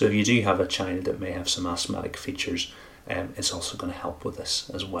 So if you do have a child that may have some asthmatic features, it's also going to help with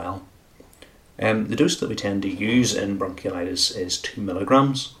this as well. The dose that we tend to use in bronchiolitis is 2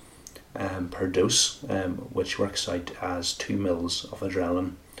 milligrams per dose, which works out as 2 mils of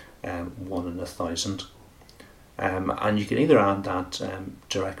adrenaline, 1 in 1,000. And you can either add that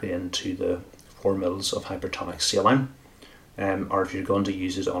directly into the 4 mils of hypertonic saline, or if you're going to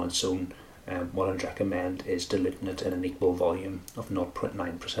use it on its own, what I'd recommend is diluting it in an equal volume of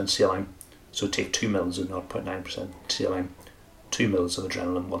 0.9% saline. So take 2 mils of 0.9% saline, 2 mils of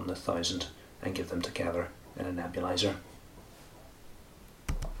adrenaline, 1 in 1,000, and give them together in a nebulizer.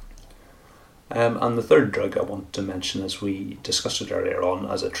 And the third drug I want to mention, as we discussed it earlier on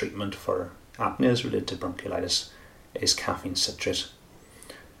as a treatment for apneas related to bronchiolitis, is caffeine citrate.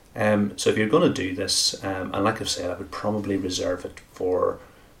 So if you're going to do this, and like I've said, I would probably reserve it for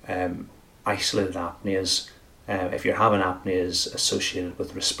isolated apneas. If you're having apneas associated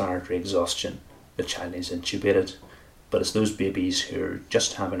with respiratory exhaustion, the child is intubated. But it's those babies who are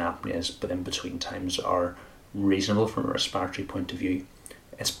just having apneas but in between times are reasonable from a respiratory point of view,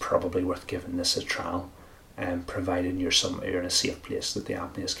 it's probably worth giving this a trial, providing you're in a safe place that the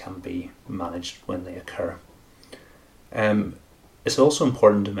apneas can be managed when they occur. It's also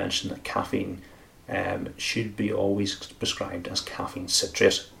important to mention that caffeine should be always prescribed as caffeine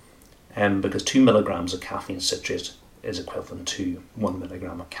citrate, because 2 milligrams of caffeine citrate is equivalent to 1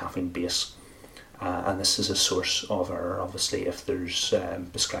 milligram of caffeine base. And this is a source of error, obviously, if there's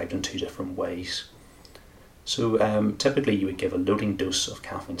prescribed in 2 different ways. So typically you would give a loading dose of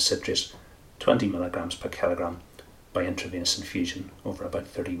caffeine citrate, 20 milligrams per kilogram, by intravenous infusion over about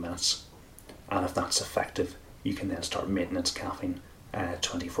 30 minutes. And if that's effective, you can then start maintenance caffeine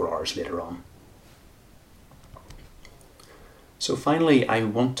 24 hours later on. So finally, I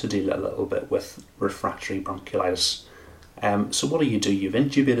want to deal a little bit with refractory bronchiolitis. So what do? You've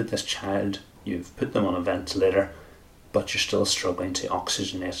intubated this child, you've put them on a ventilator, but you're still struggling to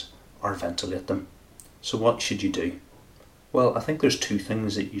oxygenate or ventilate them. So what should you do? Well, I think there's two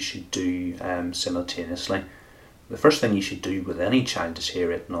things that you should do simultaneously. The first thing you should do with any child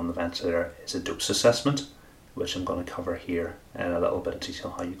deteriorating on the ventilator is a dose assessment, which I'm going to cover here in a little bit of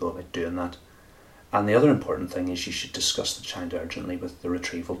detail how you go about doing that. And the other important thing is you should discuss the child urgently with the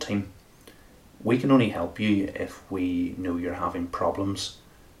retrieval team. We can only help you if we know you're having problems.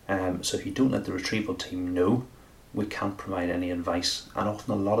 So if you don't let the retrieval team know, we can't provide any advice. And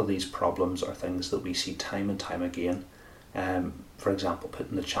often a lot of these problems are things that we see time and time again. For example,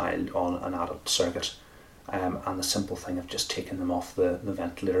 putting the child on an adult circuit, and the simple thing of just taking them off the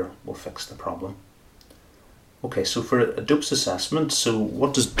ventilator will fix the problem. Okay, so for a DOPES assessment, so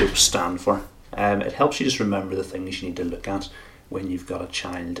what does DOPES stand for? It helps you just remember the things you need to look at when you've got a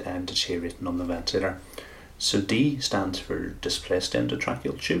child deteriorating on the ventilator. So D stands for displaced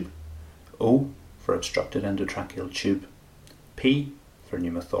endotracheal tube, O for obstructed endotracheal tube, P for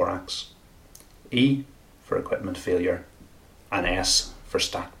pneumothorax, E for equipment failure, and S for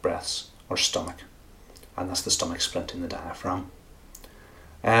stacked breaths or stomach, and that's the stomach splinting the diaphragm.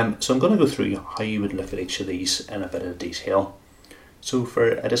 So I'm going to go through how you would look at each of these in a bit of detail. So for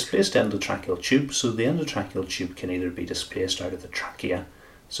a displaced endotracheal tube, so the endotracheal tube can either be displaced out of the trachea,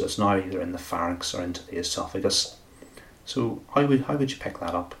 so it's now either in the pharynx or into the esophagus. So how would you pick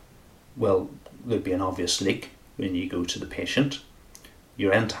that up? Well, there'd be an obvious leak when you go to the patient.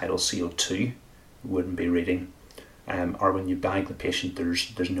 Your end tidal CO2 wouldn't be reading, or when you bag the patient,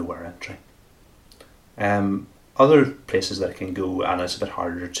 there's no air entry. Other places that it can go, and it's a bit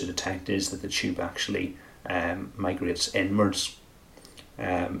harder to detect, is that the tube actually migrates inwards.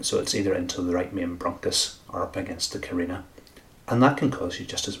 So it's either into the right main bronchus or up against the carina, and that can cause you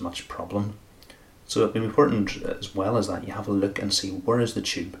just as much problem. So it'd be important as well as that you have a look and see where is the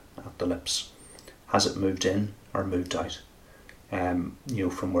tube at the lips. Has it moved in or moved out?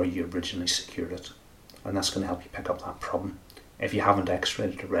 From where you originally secured it, and that's going to help you pick up that problem. If you haven't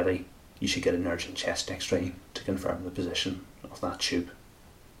x-rayed it already, you should get an urgent chest x-ray to confirm the position of that tube.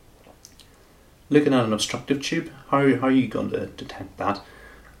 Looking at an obstructive tube, how are you going to detect that?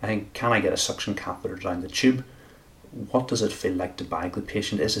 I think, can I get a suction catheter down the tube? What does it feel like to bag the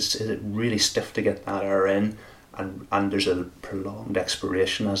patient? Is it really stiff to get that air in, and there's a prolonged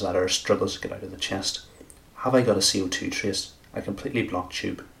expiration as that air struggles to get out of the chest? Have I got a CO2 trace? A completely blocked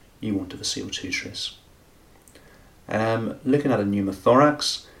tube, you won't have a CO2 trace. Looking at a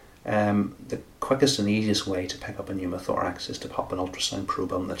pneumothorax, the quickest and easiest way to pick up a pneumothorax is to pop an ultrasound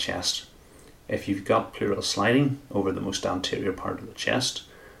probe on the chest. If you've got pleural sliding over the most anterior part of the chest,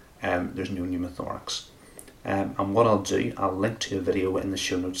 there's no pneumothorax. And what I'll do, I'll link to a video in the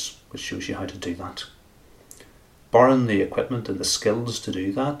show notes which shows you how to do that. Barring the equipment and the skills to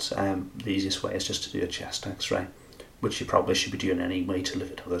do that, the easiest way is just to do a chest x-ray, which you probably should be doing anyway to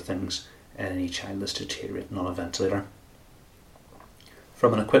look at other things in any child that's deteriorating on a ventilator.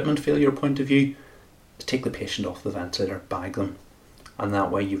 From an equipment failure point of view, to take the patient off the ventilator, bag them, and that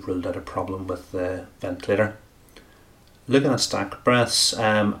way you've ruled out a problem with the ventilator. Looking at stacked breaths,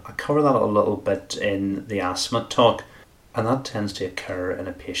 I cover that a little bit in the asthma talk, and that tends to occur in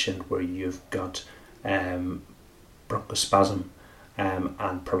a patient where you've got bronchospasm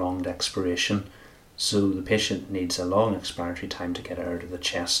and prolonged expiration. So the patient needs a long expiratory time to get air out of the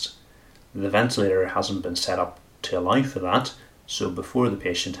chest. The ventilator hasn't been set up to allow for that, so before the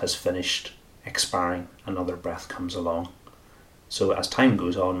patient has finished expiring, another breath comes along. So as time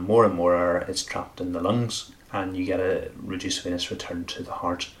goes on, more and more air is trapped in the lungs, and you get a reduced venous return to the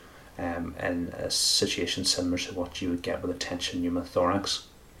heart in a situation similar to what you would get with a tension pneumothorax.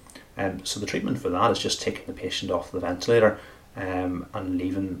 So the treatment for that is just taking the patient off the ventilator and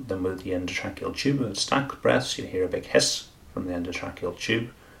leaving them with the endotracheal tube. With stacked breaths, you'll hear a big hiss from the endotracheal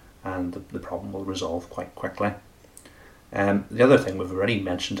tube, and the problem will resolve quite quickly. The other thing we've already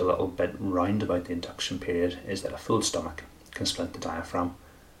mentioned a little bit round about the induction period is that a full stomach can splint the diaphragm,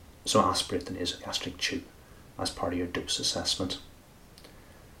 so aspirate the nasogastric tube as part of your DOPES assessment.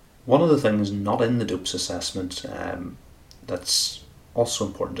 One of the things not in the DOPES assessment that's also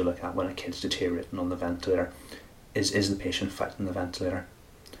important to look at when a kid's deteriorating on the ventilator is the patient fighting the ventilator.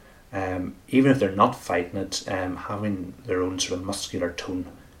 Even if they're not fighting it, having their own sort of muscular tone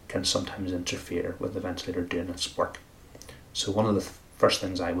can sometimes interfere with the ventilator doing its work. So one of the first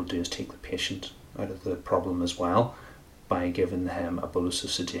things I will do is take the patient out of the problem as well by giving him a bolus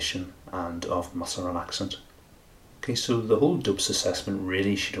of sedation and of muscle relaxant. Okay, so the whole DOPES assessment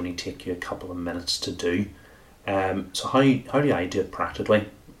really should only take you a couple of minutes to do. So how do I do it practically?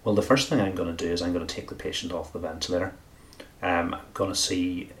 Well, the first thing I'm going to do is I'm going to take the patient off the ventilator. I'm going to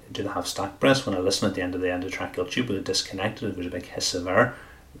see, do they have stacked breaths? When I listen at the end of the endotracheal tube with it disconnected, if there's a big hiss of air,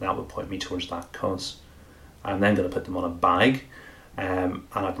 that would point me towards that cause. I'm then going to put them on a bag, and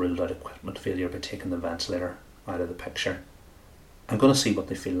I've ruled out equipment failure by taking the ventilator out of the picture. I'm going to see what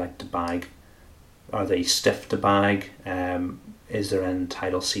they feel like to bag. Are they stiff to bag? Is there in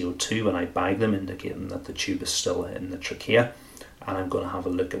tidal CO2 when I bag them, indicating that the tube is still in the trachea? And I'm going to have a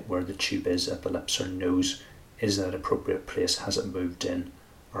look at where the tube is at the lips or nose. Is that appropriate place? Has it moved in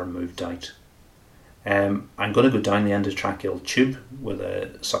or moved out? I'm going to go down the endotracheal tube with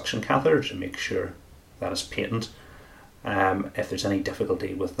a suction catheter to make sure that is patent. If there's any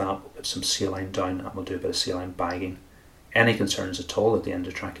difficulty with that, we'll put some saline down and we'll do a bit of saline bagging. Any concerns at all that the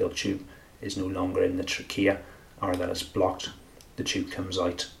endotracheal tube is no longer in the trachea or that it's blocked, the tube comes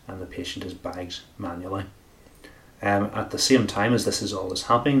out and the patient is bagged manually. At the same time as this is all is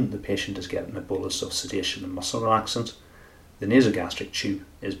happening, the patient is getting a bolus of sedation and muscle relaxant. The nasogastric tube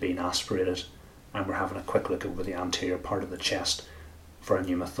is being aspirated and we're having a quick look over the anterior part of the chest for a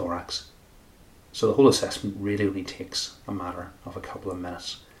pneumothorax. So the whole assessment really only takes a matter of a couple of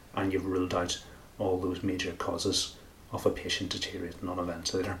minutes and you've ruled out all those major causes of a patient deteriorating on a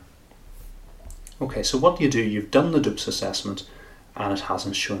ventilator. Okay, so what do? You've done the DOPES assessment and it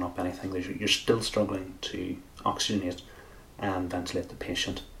hasn't shown up anything. You're still struggling to oxygenate and ventilate the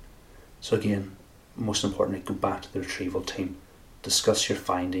patient. So again, most importantly, go back to the retrieval team, discuss your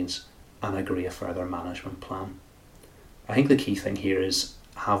findings and agree a further management plan. I think the key thing here is,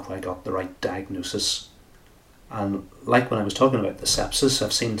 have I got the right diagnosis? And like when I was talking about the sepsis,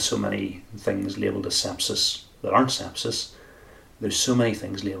 I've seen so many things labelled as sepsis that aren't sepsis. There's so many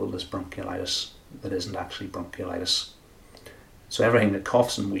things labelled as bronchiolitis that isn't actually bronchiolitis. So everything that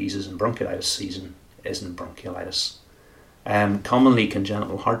coughs and wheezes in bronchiolitis season isn't bronchiolitis. Commonly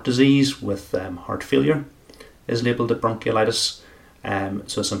congenital heart disease with heart failure is labelled as bronchiolitis.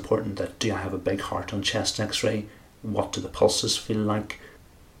 So it's important that, do I have a big heart on chest x-ray? What do the pulses feel like?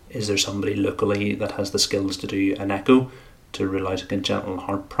 Is there somebody locally that has the skills to do an echo to rule out a congenital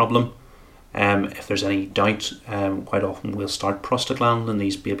heart problem? If there's any doubt, quite often we'll start prostaglandin in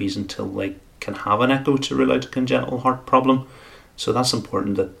these babies until they can have an echo to rule out a congenital heart problem. So that's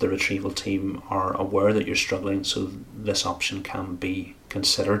important that the retrieval team are aware that you're struggling, so this option can be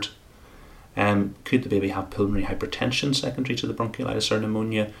considered. Could the baby have pulmonary hypertension secondary to the bronchiolitis or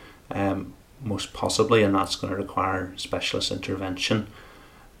pneumonia? Most possibly, and that's going to require specialist intervention.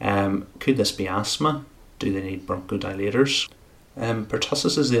 Could this be asthma? Do they need bronchodilators?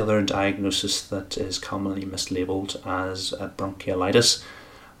 Pertussis is the other diagnosis that is commonly mislabelled as bronchiolitis,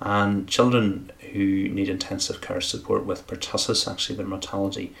 and children who need intensive care support with pertussis, actually their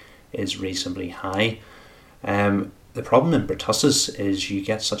mortality is reasonably high. The problem in pertussis is you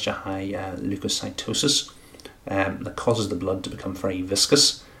get such a high leukocytosis that causes the blood to become very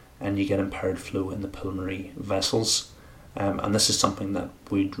viscous and you get impaired flow in the pulmonary vessels. And this is something that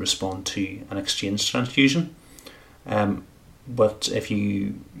would respond to an exchange transfusion. But if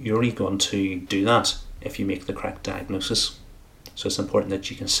you're only going to do that if you make the correct diagnosis. So it's important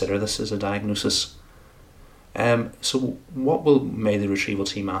that you consider this as a diagnosis. So what may the retrieval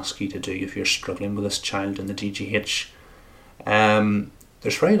team ask you to do if you're struggling with this child in the DGH?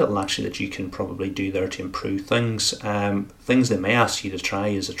 There's very little actually that you can probably do there to improve things. Things they may ask you to try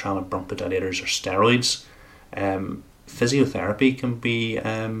is a trial of bronchodilators or steroids. Physiotherapy can be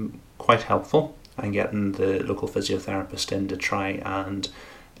quite helpful, and getting the local physiotherapist in to try and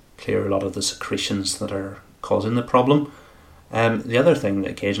clear a lot of the secretions that are causing the problem. The other thing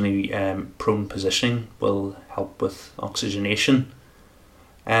that occasionally prone positioning will help with oxygenation.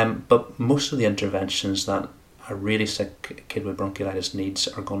 But most of the interventions that a really sick kid with bronchiolitis needs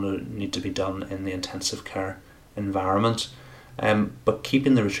are going to need to be done in the intensive care environment. But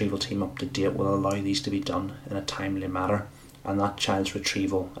keeping the retrieval team up to date will allow these to be done in a timely manner and that child's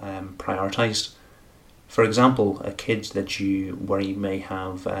retrieval prioritised. For example, a kid that you worry may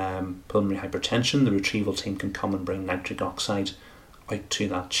have pulmonary hypertension, the retrieval team can come and bring nitric oxide out to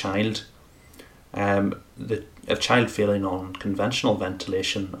that child. A child failing on conventional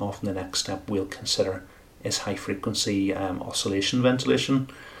ventilation, often the next step we'll consider is high frequency oscillation ventilation,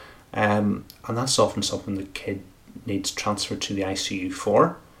 and that's often something the kid needs transferred to the ICU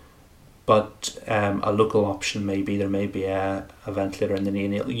for. But a local option may be, there may be a ventilator in the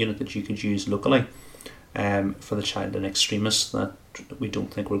neonatal unit that you could use locally for the child in extremis that we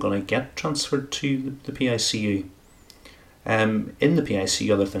don't think we're going to get transferred to the PICU. In the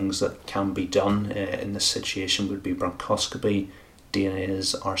PICU, other things that can be done in this situation would be bronchoscopy,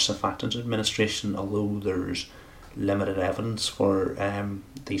 DNAs, or surfactant administration, although there's limited evidence for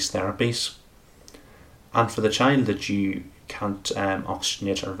these therapies. And for the child that you can't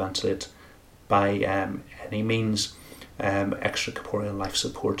oxygenate or ventilate by any means, extracorporeal life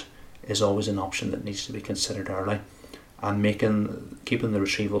support is always an option that needs to be considered early, and keeping the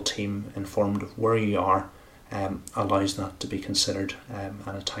retrieval team informed of where you are allows that to be considered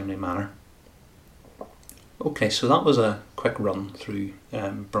in a timely manner. Okay, so that was a quick run through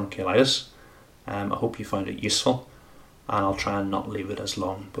bronchiolitis. I hope you found it useful, and I'll try and not leave it as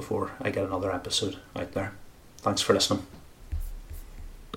long before I get another episode out there. Thanks for listening.